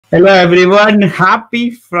Hello everyone,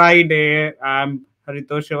 happy Friday. I'm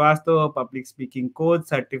Haritosh Srivastav, a public speaking coach,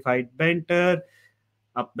 certified mentor,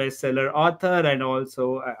 a bestseller author, and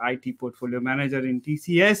also a IT portfolio manager in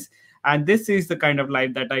TCS. And this is the kind of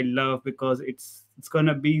life that I love because it's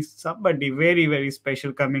gonna be somebody very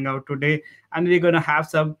special coming out today, and we're gonna have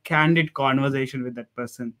some candid conversation with that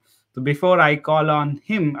person. So before I call on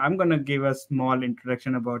him, I'm gonna give a small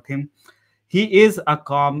introduction about him. He is a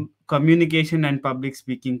communication and public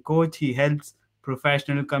speaking coach. He helps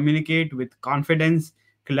professionals communicate with confidence,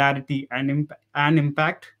 clarity, and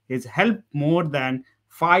impact. He's helped more than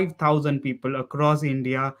 5,000 people across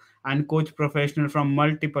India and coach professionals from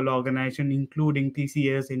multiple organizations, including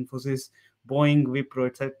TCS, Infosys, Boeing, Wipro,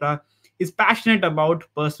 etc. Is passionate about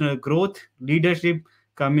personal growth, leadership,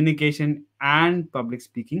 communication, and public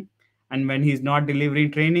speaking. And when he's not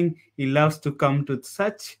delivering training, he loves to come to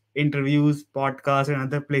such interviews, podcasts, and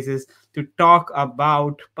other places to talk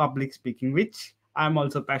about public speaking, which I'm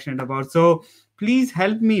also passionate about. So please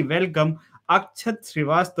help me welcome Akshat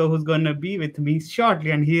Shrivastava, who's going to be with me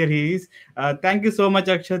shortly. And here he is. Thank you so much,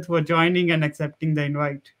 Akshat, for joining and accepting the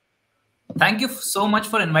invite. Thank you so much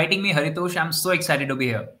for inviting me, Haritosh. I'm so excited to be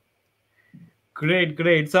here.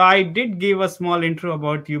 Great. So I did give a small intro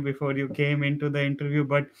about you before you came into the interview,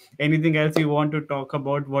 but anything else you want to talk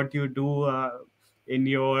about what you do in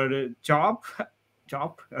your job?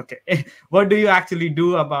 Job? Okay. What do you actually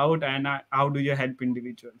do about and how do you help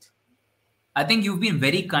individuals? I think you've been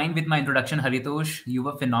very kind with my introduction, Haritosh. You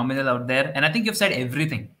were phenomenal out there. And I think you've said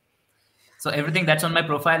everything. So, everything that's on my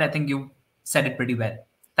profile, I think you said it pretty well.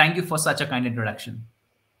 Thank you for such a kind introduction.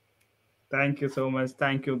 Thank you so much.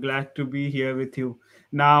 Thank you. Glad to be here with you.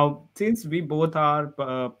 Now, since we both are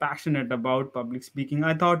passionate about public speaking,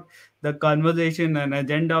 I thought the conversation and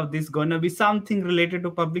agenda of this gonna be something related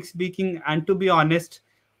to public speaking. And to be honest,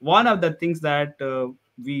 one of the things that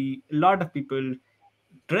we a lot of people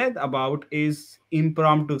dread about is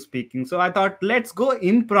impromptu speaking. So I thought let's go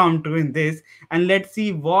impromptu in this and let's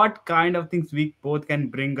see what kind of things we both can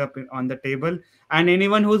bring up on the table. And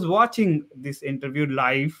anyone who's watching this interview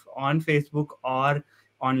live on Facebook or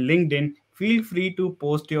on LinkedIn, feel free to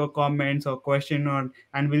post your comments or question on,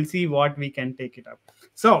 and we'll see what we can take it up.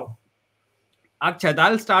 So Akshat,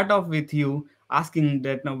 I'll start off with you asking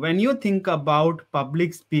that now, when you think about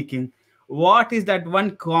public speaking, what is that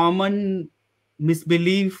one common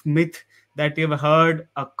misbelief, myth that you've heard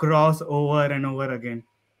across over and over again?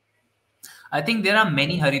 I think there are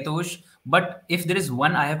many, Haritosh, but if there is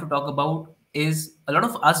one I have to talk about, is a lot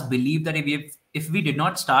of us believe that if we did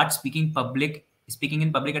not start speaking in public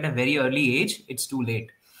at a very early age, it's too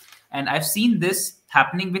late. And I've seen this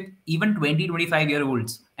happening with even 20,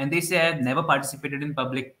 25-year-olds. And they say I've never participated in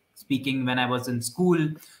public speaking when I was in school.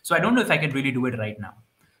 So I don't know if I can really do it right now.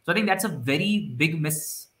 So I think that's a very big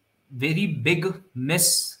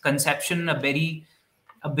misconception,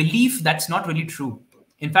 a belief that's not really true.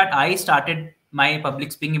 In fact, I started my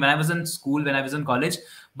public speaking when I was in school, when I was in college.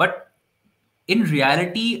 But in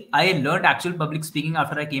reality, I learned actual public speaking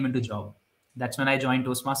after I came into job. That's when I joined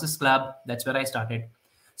Toastmasters Club. That's where I started.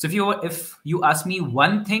 So if you ask me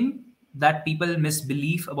one thing that people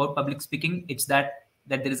misbelieve about public speaking, it's that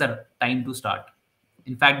there is a time to start.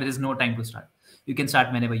 In fact, there is no time to start. You can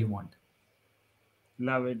start whenever you want.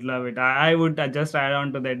 Love it, love it. I would just add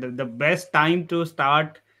on to that. The best time to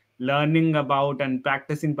start learning about and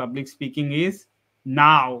practicing public speaking is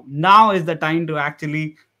now. Now is the time to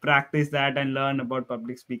actually practice that and learn about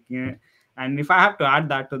public speaking. And if I have to add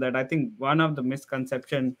that to that, I think one of the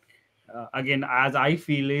misconception, again, as I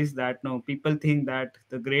feel, is that no people think that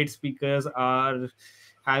the great speakers are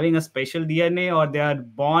having a special DNA or they are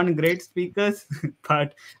born great speakers.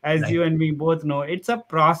 But as Right. you and me both know, it's a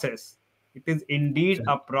process. It is indeed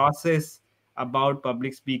a process about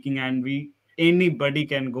public speaking, and we anybody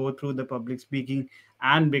can go through the public speaking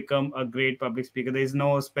and become a great public speaker. There is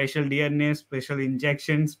no special DNA, special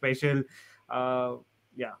injection, special uh,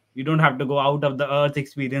 yeah, you don't have to go out of the earth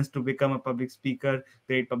experience to become a public speaker,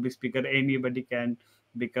 great public speaker. Anybody can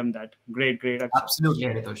become that. Great, Akshay. Absolutely,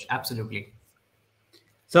 Haritosh. Absolutely.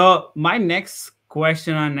 So my next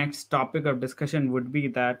question or next topic of discussion would be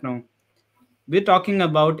that no, we're talking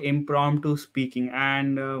about impromptu speaking,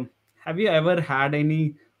 and have you ever had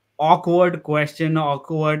any awkward question,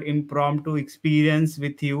 awkward impromptu experience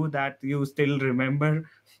with you that you still remember?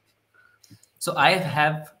 So I've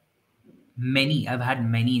had many,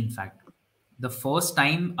 in fact. The first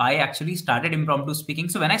time I actually started impromptu speaking.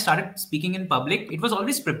 So when I started speaking in public, it was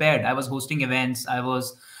always prepared. I was hosting events, I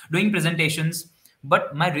was doing presentations.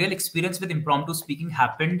 But my real experience with impromptu speaking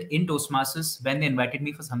happened in Toastmasters when they invited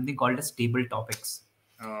me for something called as table topics.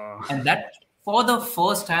 uh, And that For the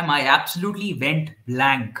first time, I absolutely went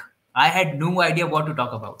blank. I had no idea what to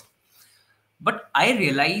talk about. But I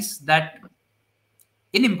realized that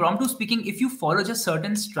in impromptu speaking, if you follow just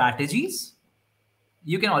certain strategies,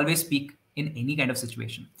 you can always speak in any kind of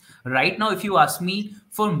situation. Right now, if you ask me,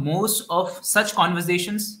 for most of such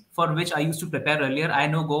conversations for which I used to prepare earlier, I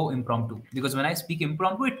know go impromptu, because when I speak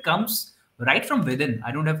impromptu, it comes right from within.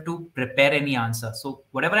 I don't have to prepare any answer. So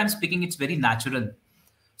whatever I'm speaking, it's very natural.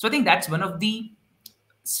 So I think that's one of the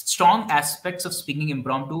strong aspects of speaking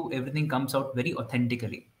impromptu. Everything comes out very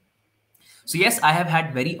authentically. So yes, I have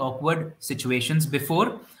had very awkward situations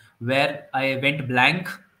before where I went blank,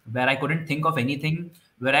 where I couldn't think of anything,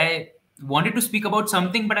 where I wanted to speak about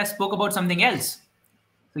something, but I spoke about something else.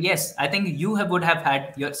 So yes, I think you would have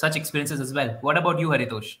had such experiences as well. What about you,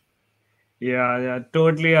 Haritosh? Yeah, yeah,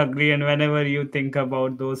 totally agree. And whenever you think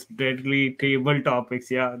about those deadly table topics,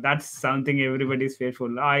 yeah, that's something everybody's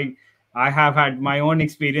fearful. I have had my own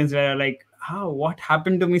experience where like, oh, what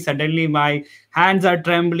happened to me? Suddenly my hands are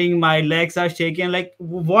trembling, my legs are shaking. Like,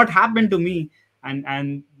 what happened to me?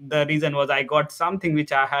 And the reason was I got something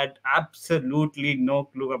which I had absolutely no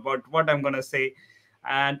clue about what I'm gonna say.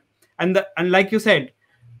 And and like you said,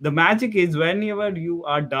 the magic is whenever you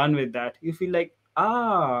are done with that, you feel like,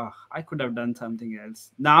 I could have done something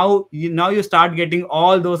else. Now you start getting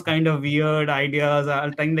all those kind of weird ideas,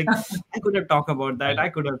 all time like, I could have talked about that, I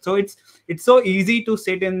could have. So it's so easy to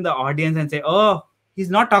sit in the audience and say, oh, he's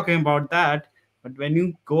not talking about that. But when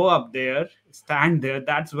you go up there, stand there,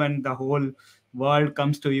 that's when the whole world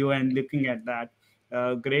comes to you and looking at that.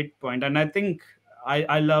 Great point. And I think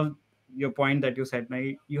I love your point that you said, now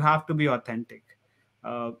you have to be authentic,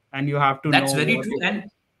 and you have to That's know very what true. is. And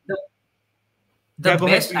the, the Yeah, go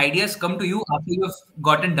ahead, best please. ideas come to you after you've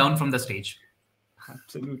gotten down from the stage.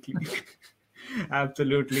 Absolutely.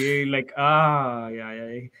 Absolutely, like, yeah, yeah,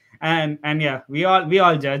 yeah. And yeah, we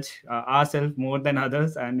all judge ourselves more than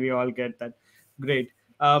others, and we all get that. Great.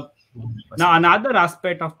 Now 100%. another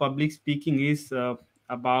aspect of public speaking is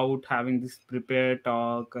about having this prepared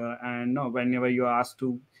talk, and no, whenever you are asked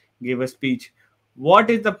to give a speech, what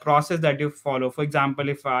is the process that you follow? For example,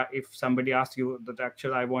 if somebody asks you that,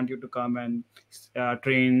 actually, I want you to come and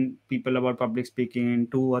train people about public speaking in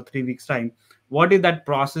 2 or 3 weeks time, what is that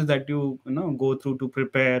process that you go through to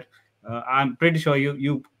prepare? I'm pretty sure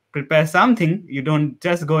you prepare something. You don't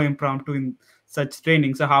just go impromptu in such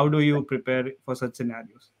training. So how do you prepare for such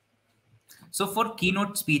scenarios? So for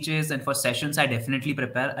keynote speeches and for sessions, I definitely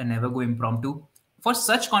prepare. I never go impromptu. For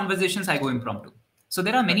such conversations, I go impromptu. So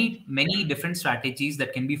there are Right. many different strategies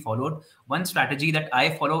that can be followed. One strategy that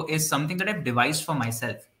I follow is something that I've devised for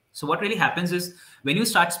myself. So what really happens is when you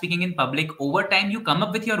start speaking in public, over time you come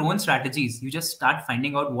up with your own strategies. You just start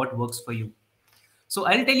finding out what works for you. So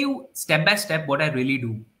I'll tell you step by step what I really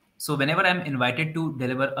do. So whenever I'm invited to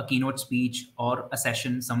deliver a keynote speech or a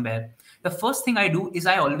session somewhere, the first thing I do is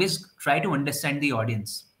I always try to understand the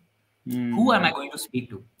audience. Who am I Hmm. going to speak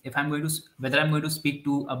to? If I'm going to, whether I'm going to speak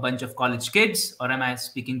to a bunch of college kids or am I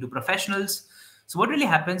speaking to professionals? So what really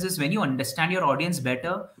happens is when you understand your audience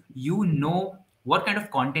better, you know what kind of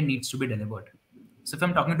content needs to be delivered. So if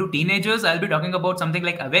I'm talking to teenagers, I'll be talking about something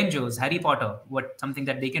like Avengers, Harry Potter, what something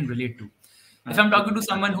that they can relate to. If I'm talking to Absolutely.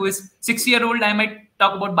 someone who is 6-year-old, I might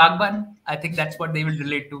talk about Bagban. I think that's what they will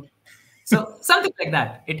relate to. So something like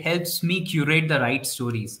that. It helps me curate the right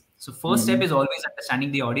stories. So first step Hmm. is always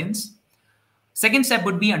understanding the audience. Second step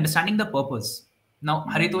would be understanding the purpose. Now,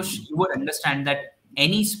 Haritosh, Hmm. you would understand that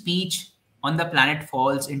any speech on the planet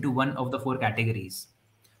falls into one of the four categories: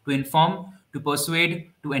 to inform, to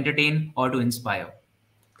persuade, to entertain, or to inspire.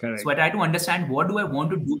 So I Correct. try to understand what do I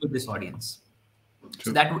want to do with this audience.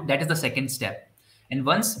 So True. that is the second step. And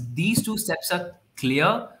once these two steps are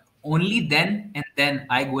clear, only then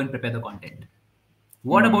I go and prepare the content.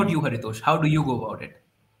 What about Hmm. you, Haritosh? How do you go about it?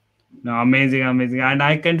 No, amazing, amazing. And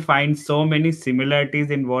I can find so many similarities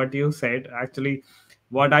in what you said. Actually,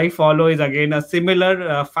 what I follow is again a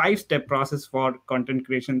similar 5 step process for content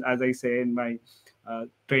creation, as I say in my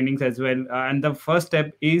trainings as well. And the first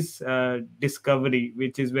step is discovery,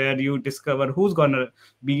 which is where you discover who's gonna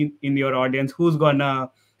be in your audience, who's gonna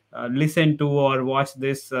listen to or watch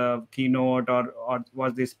this keynote or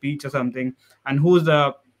watch this speech or something, and who's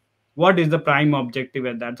the what is the prime objective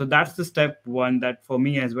at that. So that's the step one that for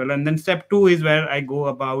me as well. And then step two is where I go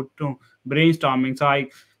about to brainstorming. So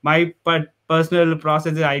my personal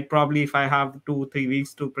process is, I probably, if I have 2 3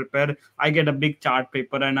 weeks to prepare, I get a big chart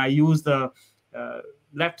paper and I use the uh,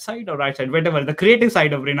 left side or right side, whatever, the creative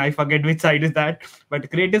side of brain, I forget which side is that, but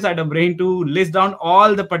creative side of brain, to list down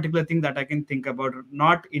all the particular things that I can think about,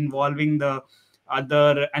 not involving the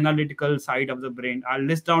other analytical side of the brain. I'll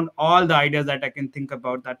list down all the ideas that I can think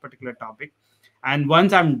about that particular topic. And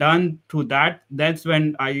once I'm done through that, that's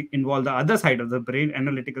when I involve the other side of the brain,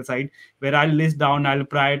 analytical side, where I'll list down, I'll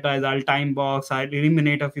prioritize, I'll time box, I'll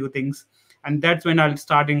eliminate a few things. And that's when I'll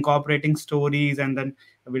start incorporating stories, and then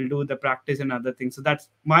we'll do the practice and other things. So that's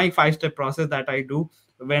my 5 step process that I do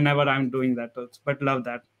whenever I'm doing that. But love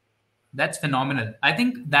that. That's phenomenal. I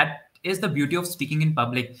think that is the beauty of speaking in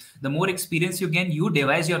public. The more experience you gain, you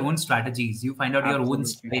devise your own strategies, you find out your own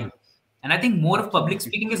Absolutely. style. And I think more of public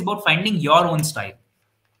Absolutely. speaking is about finding your own style.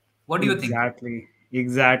 What do you think? Exactly.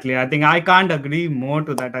 Exactly. I think I can't agree more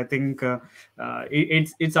to that. I think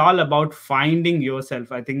it's all about finding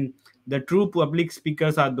yourself. I think the true public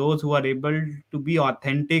speakers are those who are able to be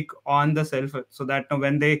authentic on the self, so that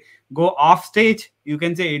when they go off stage, you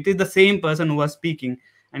can say it is the same person who was speaking.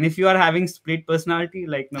 And if you are having split personality,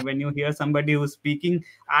 like when you hear somebody who's speaking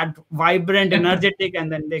at vibrant, energetic, and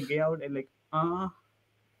then they get out and like,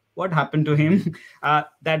 what happened to him?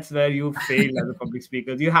 That's where you fail as a public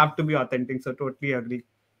speaker. You have to be authentic. So totally agree.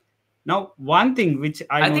 Now, one thing which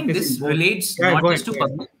I I think notice in this both. relates Yeah, not go just ahead. to Go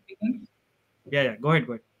ahead. public speaking. Yeah, yeah. Go ahead.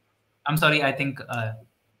 Go ahead. I'm sorry, I think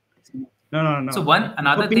No, no, so. no. One So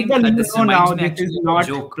another thing, people need to this know reminds now me this is actually of a not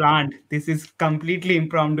joke. planned. This is completely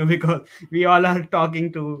impromptu because we all are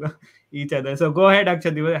talking to each other. So go ahead,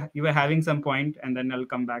 Akshat. You were having some point, and then I'll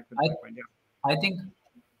come back with I my point. Yeah.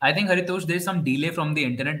 I think Haritosh, there's some delay from the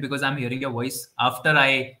internet because I'm hearing your voice after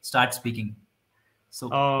I start speaking. So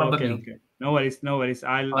Oh, okay, probably. okay. No worries, no worries.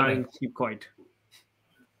 I'll All I'll right. keep quiet.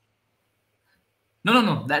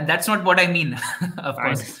 No. That's not what I mean, of I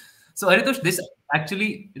course. So, Haritosh, this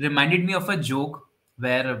actually reminded me of a joke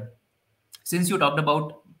where, since you talked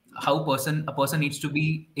about how a person needs to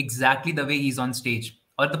be exactly the way he's on stage,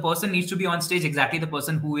 or the person needs to be on stage exactly the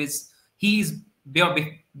person who is he is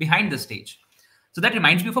behind the stage. So that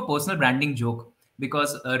reminds me of a personal branding joke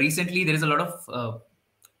because recently there is a lot of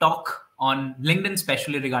talk on LinkedIn,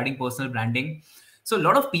 especially regarding personal branding. So a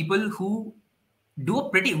lot of people who do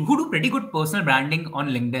pretty good personal branding on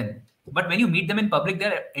LinkedIn, but when you meet them in public,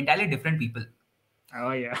 they're entirely different people.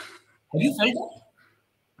 Oh yeah, Have you felt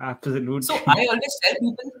that? So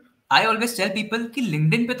absolutely. I always tell people कि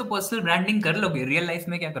LinkedIn पे तो personal branding कर लोगे, real life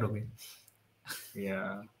में क्या करोगे?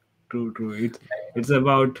 Yeah, true, true. It's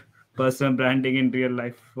about personal branding in real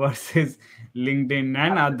life versus LinkedIn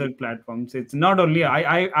and other Absolutely. platforms. It's not only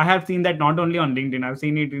I have seen that not only on LinkedIn. I've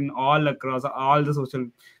seen it in all across all the social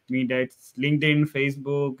media. It's LinkedIn,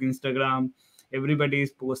 Facebook, Instagram. Everybody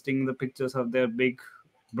is posting the pictures of their big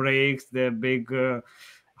breaks, their big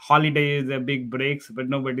holidays, their big breaks, but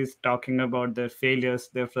nobody's talking about their failures,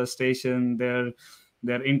 their frustration, their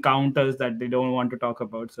encounters that they don't want to talk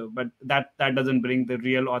about. So but that doesn't bring the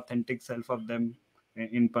real authentic self of them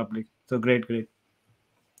in public. So great, great.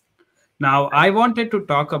 Now I Right. wanted to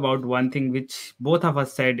talk about one thing which both of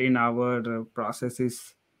us said in our process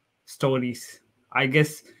is stories. I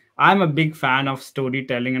guess I'm a big fan of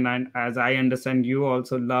storytelling, and as I understand, you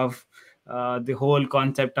also love the whole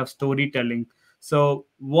concept of storytelling. So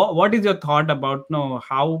what is your thought about no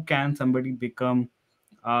how can somebody become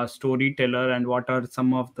a storyteller, and what are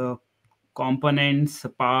some of the components,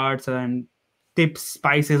 parts, and tips,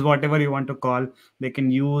 spices, whatever you want to call, they can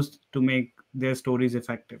use to make their stories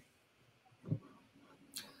effective?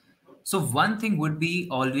 So one thing would be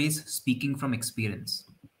always speaking from experience.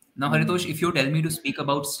 Now, Haritosh, Mm. if you tell me to speak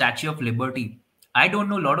about Statue of Liberty, I don't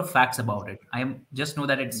know a lot of facts about it. Just know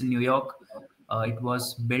that it's in New York. It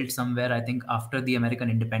was built somewhere, I think, after the American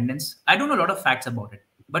independence. I don't know a lot of facts about it,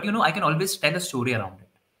 but I can always tell a story around it.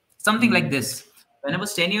 Something like Mm. this. When I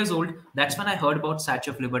was 10 years old, that's when I heard about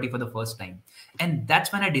Statue of Liberty for the first time. And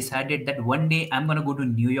that's when I decided that one day I'm going to go to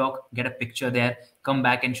New York, get a picture there, come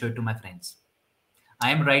back and show it to my friends.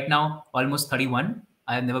 I am right now almost 31.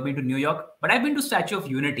 I have never been to New York, but I've been to Statue of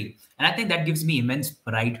Unity. And I think that gives me immense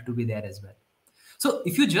pride to be there as well. So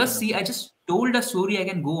if you just Yeah. see, I just told a story, I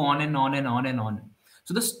can go on and on and on and on.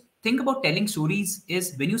 So the thing about telling stories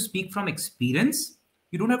is when you speak from experience,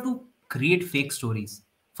 you don't have to create fake stories,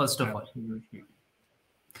 first of all. Absolutely.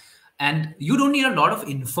 And you don't need a lot of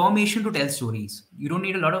information to tell stories. You don't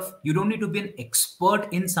need to be an expert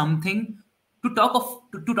in something to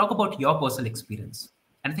talk about your personal experience.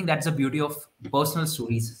 And I think that's the beauty of personal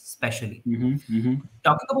stories, especially. Mm-hmm. Mm-hmm.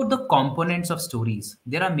 Talking about the components of stories,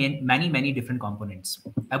 there are many different components.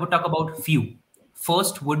 I would talk about few.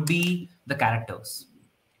 First would be the characters,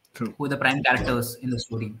 True. who are the prime characters in the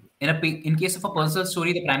story. In case of a personal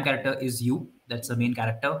story, the prime character is you. That's the main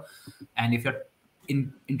character. And if you're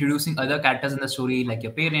introducing other characters in the story, like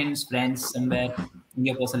your parents, friends, somewhere in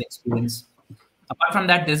your personal experience. Apart from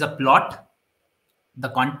that, there's a plot. the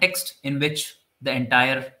context in which the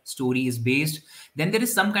entire story is based, then there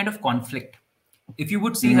is some kind of conflict. If you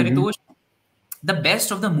would see, Mm-hmm. Haritosh, the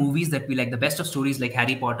best of the movies that we like, the best of stories like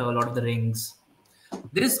Harry Potter, Lord of the Rings,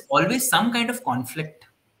 there is always some kind of conflict.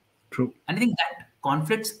 True. And I think that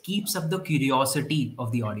conflict keeps up the curiosity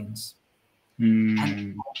of the audience. And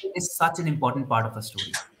Mm. conflict is such an important part of a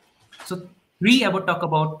story. So, three, I would talk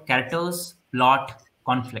about characters, plot,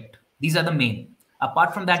 conflict. These are the main.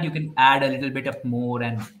 Apart from that, you can add a little bit of more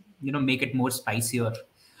and make it more spicier.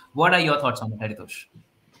 What are your thoughts on it, Haritosh?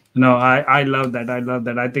 No, I love that. I love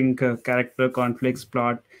that. I think character conflicts,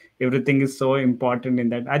 plot, everything is so important in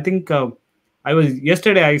that. I think I was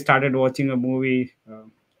yesterday. I started watching a movie,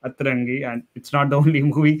 Atrangi, and it's not the only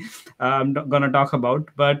movie I'm not gonna talk about.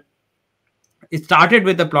 But it started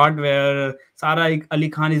with a plot where Sara Ali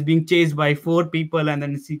Khan is being chased by four people, and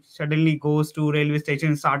then she suddenly goes to railway station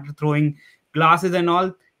and started throwing glasses and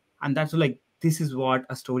all, and that's like this is what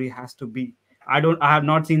a story has to be. I have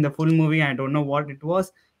not seen the full movie. I don't know what it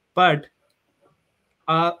was, but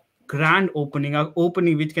a grand opening, a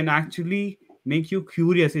opening which can actually make you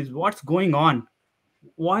curious is what's going on.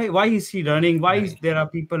 Why is she running? Why is Right. there are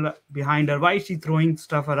people behind her? Why is she throwing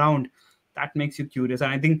stuff around? That makes you curious,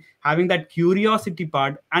 and I think having that curiosity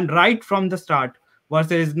part and right from the start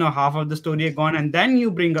versus half of the story are gone and then you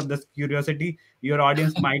bring up this curiosity, your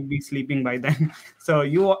audience might be sleeping by then. So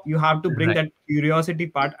you have to bring Right. that curiosity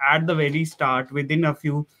part at the very start within a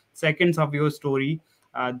few seconds of your story.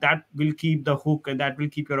 That will keep the hook and that will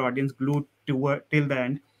keep your audience glued to till the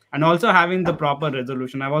end. And also having the proper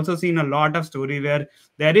resolution. I've also seen a lot of story where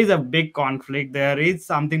there is a big conflict, there is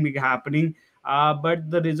something big happening, but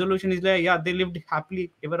the resolution is like, yeah, they lived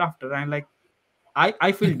happily ever after. And like,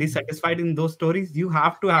 I feel dissatisfied in those stories. You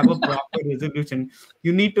have to have a proper resolution.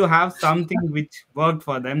 You need to have something which worked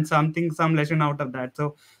for them, some lesson out of that.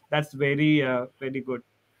 So that's very very good.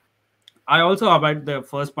 I also about the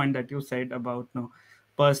first point that you said about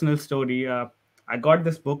personal story. I got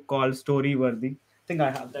this book called Story Worthy. I think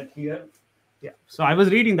I have that here. Yeah. So I was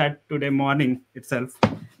reading that today morning itself,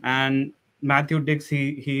 and Matthew Dix,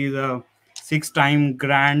 he is a six-time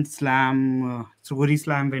Grand Slam Story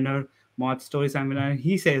Slam winner, Moth Story Slam winner.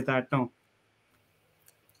 He says that no,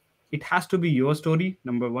 it has to be your story,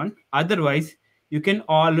 number one. Otherwise, you can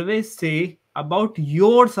always say about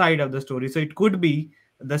your side of the story. So it could be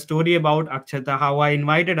the story about Akshata, how I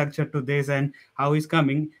invited Akshat to this and how he's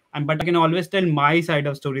coming. And but I can always tell my side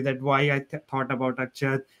of story, that why I thought about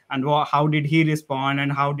Akshat and how did he respond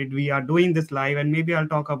and how did we are doing this live, and maybe I'll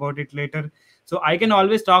talk about it later. So I can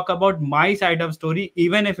always talk about my side of story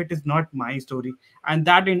even if it is not my story, and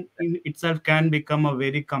that in itself can become a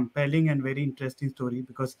very compelling and very interesting story,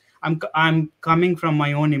 because I'm coming from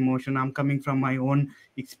my own emotion. I'm coming from my own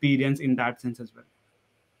experience in that sense as well.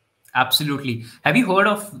 Absolutely. Have you heard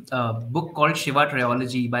of a book called Shiva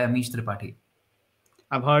Trilogy by Amish Tripathi?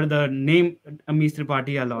 I've heard the name Amish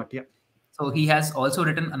Tripathi a lot. Yeah. So he has also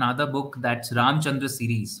written another book, that's Ramchandra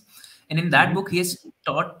series. And in that Mm-hmm. book, he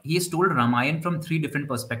has told Ramayan from three different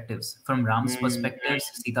perspectives, from Ram's Mm. perspective,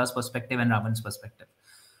 Sita's perspective, and Ravan's perspective.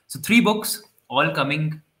 So three books, all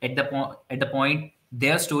coming at the point,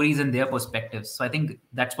 their stories and their perspectives. So I think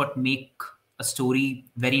that's what make a story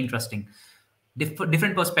very interesting.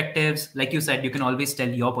 Different perspectives, like you said, you can always tell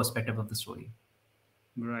your perspective of the story.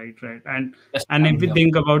 Right, right. And Just and if having you your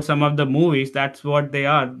think about some of the movies, that's what they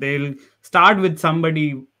are. They'll start with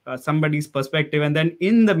somebody's perspective, and then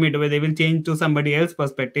in the midway they will change to somebody else's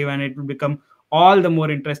perspective, and it will become all the more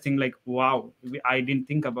interesting. Like, wow, I didn't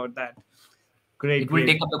think about that. Great, it will great.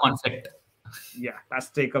 take up the conflict. Yeah, let's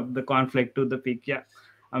take up the conflict to the peak. Yeah,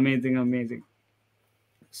 amazing, amazing.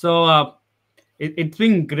 So it's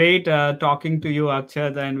been great talking to you,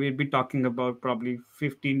 Akshat, and we'll be talking about probably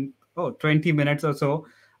 20 minutes or so.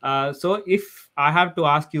 So if I have to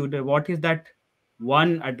ask you, what is that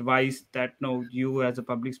one advice that no you as a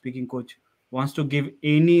public speaking coach wants to give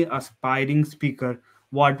any aspiring speaker?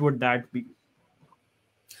 What would that be?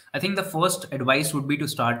 I think the first advice would be to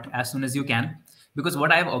start as soon as you can. Because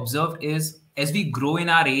what I've observed is as we grow in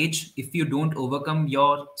our age, if you don't overcome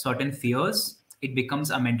your certain fears, it becomes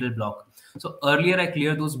a mental block. So earlier I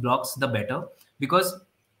clear those blocks, the better. Because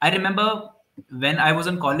I remember when I was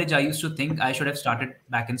in college, I used to think I should have started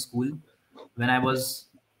back in school. When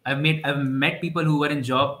I've met people who were in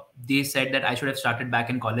job, they said that I should have started back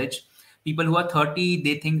in college. People who are 30,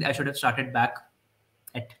 they think I should have started back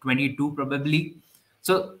at 22 probably.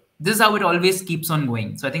 So this is how it always keeps on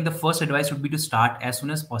going. So I think the first advice would be to start as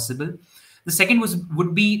soon as possible. The second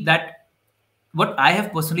would be that what I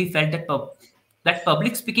have personally felt that that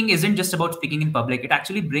public speaking isn't just about speaking in public. It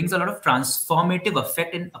actually brings a lot of transformative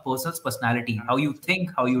effect in a person's personality, how you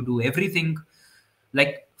think, how you do everything.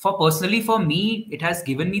 Like for personally, for me, it has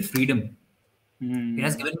given me freedom. It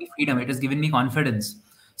has Hmm. given me freedom. It has given me confidence.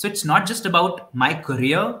 So it's not just about my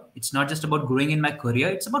career. It's not just about growing in my career.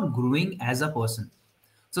 It's about growing as a person.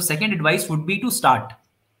 So second advice would be to start.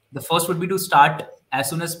 The first would be to start as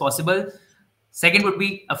soon as possible. Second would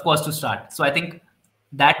be, of course, to start. So I think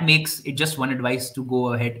that makes it just one advice to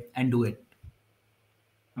go ahead and do it.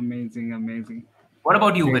 Amazing, amazing. What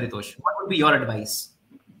about you, Great. Haritosh? What would be your advice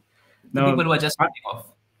to people No, who are just starting off?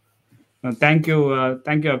 thank you,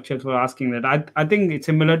 Akshat, for asking that. I think it's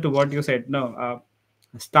similar to what you said. No,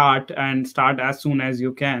 start and start as soon as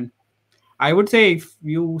you can. I would say if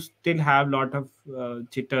you still have lot of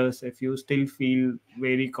jitters, if you still feel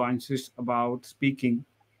very conscious about speaking,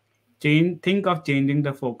 think of changing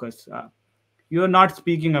the focus. You are not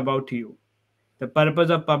speaking about you. The purpose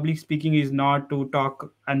of public speaking is not to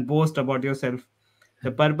talk and boast about yourself.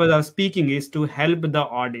 The purpose of speaking is to help the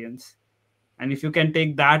audience. And if you can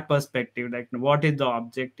take that perspective, like what is the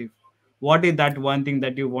objective, what is that one thing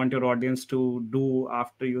that you want your audience to do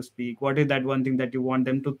after you speak, what is that one thing that you want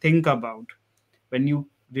them to think about, when you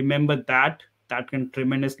remember that, that can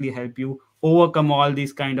tremendously help you overcome all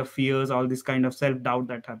these kind of fears, all this kind of self doubt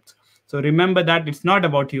that happens. So remember that it's not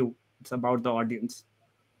about you, it's about the audience.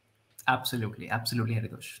 Absolutely, absolutely,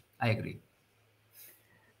 Haritosh. I agree.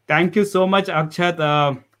 Thank you so much,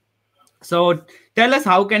 Akshat. So tell us,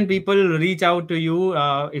 how can people reach out to you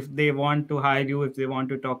if they want to hire you, if they want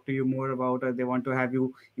to talk to you more about, or they want to have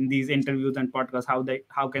you in these interviews and podcasts?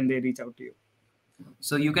 How can they reach out to you?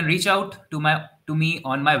 So you can reach out to me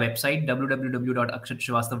on my website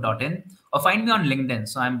www.akshatshrivastava.in, or find me on LinkedIn.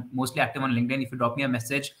 So I'm mostly active on LinkedIn. If you drop me a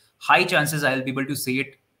message, high chances I'll be able to see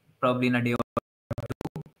it probably in a day,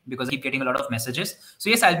 because I keep getting a lot of messages.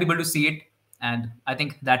 So yes, I'll be able to see it, and I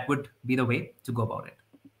think that would be the way to go about it.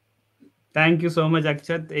 Thank you so much,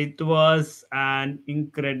 Akshat. It was an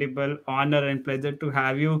incredible honor and pleasure to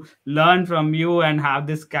have you, learn from you, and have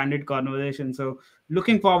this candid conversation. So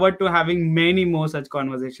looking forward to having many more such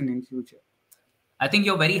conversation in future. I think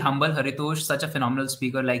you're very humble, Haritosh, such a phenomenal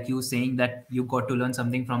speaker like you, saying that you got to learn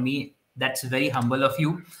something from me. That's very humble of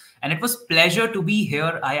you. And it was pleasure to be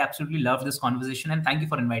here. I absolutely loved this conversation, and thank you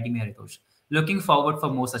for inviting me, Haritosh. Looking forward for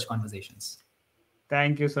more such conversations.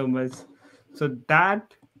 Thank you so much. So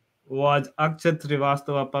that was Akshat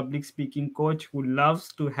Srivastava, a public speaking coach who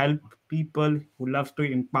loves to help people, who loves to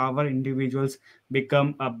empower individuals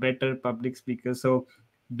become a better public speaker. So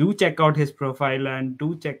do check out his profile and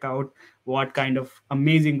do check out what kind of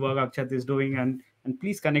amazing work Akshat is doing, and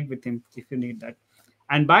please connect with him if you need that.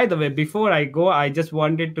 And by the way, before I go, I just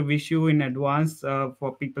wanted to wish you in advance,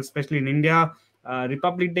 for people, especially in India,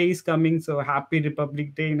 Republic Day is coming. So happy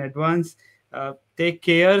Republic Day in advance. Take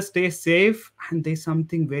care, stay safe, and there's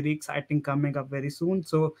something very exciting coming up very soon.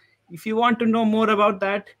 So if you want to know more about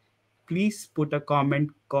that, please put a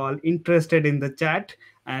comment call interested in the chat,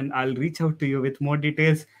 and I'll reach out to you with more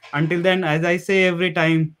details. Until then, as I say every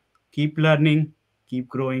time, keep learning, keep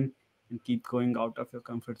growing, and keep going out of your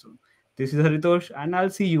comfort zone. This is Haritosh, and I'll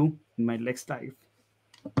see you in my next life.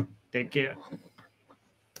 Take care.